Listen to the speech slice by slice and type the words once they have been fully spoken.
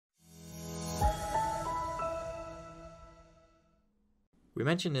We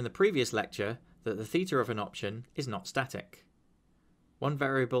mentioned in the previous lecture that the theta of an option is not static. One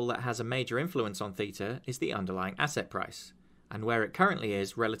variable that has a major influence on theta is the underlying asset price, and where it currently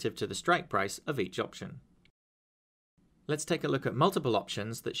is relative to the strike price of each option. Let's take a look at multiple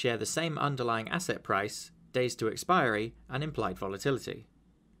options that share the same underlying asset price, days to expiry, and implied volatility.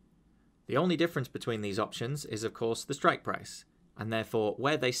 The only difference between these options is of course the strike price, and therefore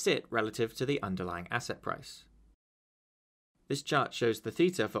where they sit relative to the underlying asset price. This chart shows the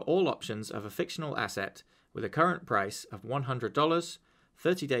theta for all options of a fictional asset with a current price of $100,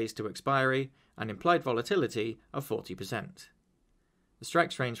 30 days to expiry, and implied volatility of 40%. The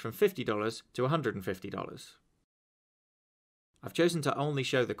strikes range from $50 to $150. I've chosen to only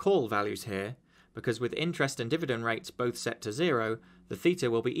show the call values here because with interest and dividend rates both set to 0, the theta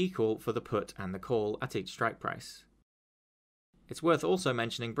will be equal for the put and the call at each strike price. It's worth also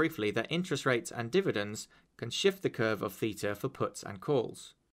mentioning briefly that interest rates and dividends can shift the curve of theta for puts and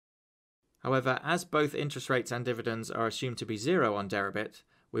calls. However, as both interest rates and dividends are assumed to be 0 on Deribit,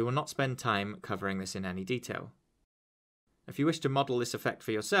 we will not spend time covering this in any detail. If you wish to model this effect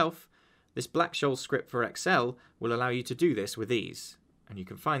for yourself, this Black-Scholes script for Excel will allow you to do this with ease, and you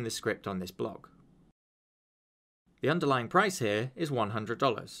can find this script on this blog. The underlying price here is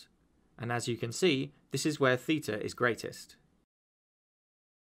 $100, and as you can see, this is where theta is greatest.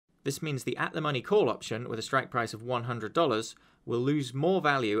 This means the at-the-money call option with a strike price of $100 will lose more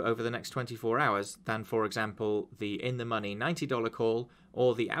value over the next 24 hours than, for example, the in-the-money $90 call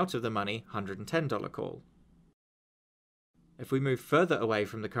or the out-of-the-money $110 call. If we move further away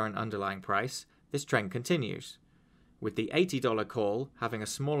from the current underlying price, this trend continues, with the $80 call having a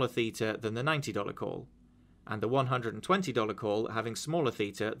smaller theta than the $90 call, and the $120 call having smaller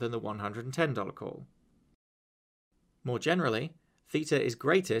theta than the $110 call. More generally, theta is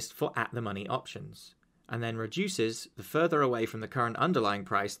greatest for at-the-money options, and then reduces the further away from the current underlying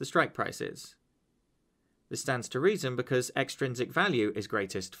price the strike price is. This stands to reason because extrinsic value is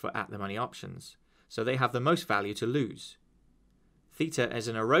greatest for at-the-money options, so they have the most value to lose. Theta is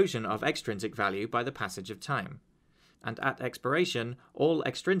an erosion of extrinsic value by the passage of time, and at expiration all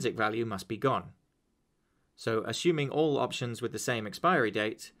extrinsic value must be gone. So assuming all options with the same expiry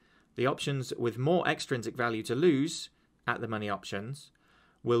date, the options with more extrinsic value to lose, at-the-money options,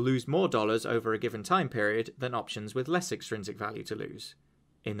 will lose more dollars over a given time period than options with less extrinsic value to lose,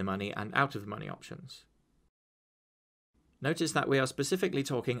 in-the-money and out-of-the-money options. Notice that we are specifically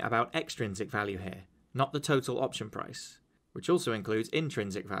talking about extrinsic value here, not the total option price, which also includes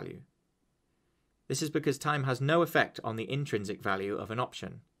intrinsic value. This is because time has no effect on the intrinsic value of an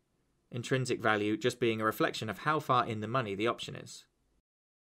option, intrinsic value just being a reflection of how far in the money the option is.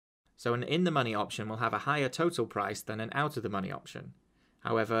 So an in-the-money option will have a higher total price than an out-of-the-money option.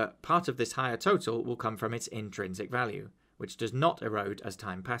 However, part of this higher total will come from its intrinsic value, which does not erode as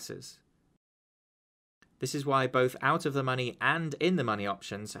time passes. This is why both out-of-the-money and in-the-money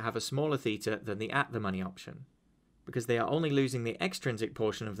options have a smaller theta than the at-the-money option, because they are only losing the extrinsic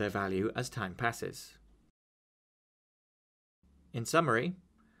portion of their value as time passes. In summary,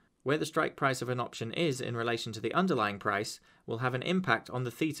 where the strike price of an option is in relation to the underlying price will have an impact on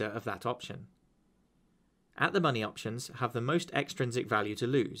the theta of that option. At-the-money options have the most extrinsic value to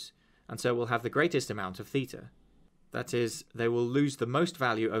lose, and so will have the greatest amount of theta. That is, they will lose the most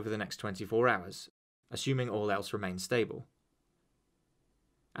value over the next 24 hours, assuming all else remains stable.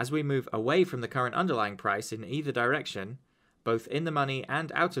 As we move away from the current underlying price in either direction, both in-the-money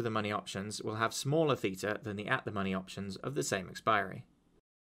and out-of-the-money options will have smaller theta than the at-the-money options of the same expiry.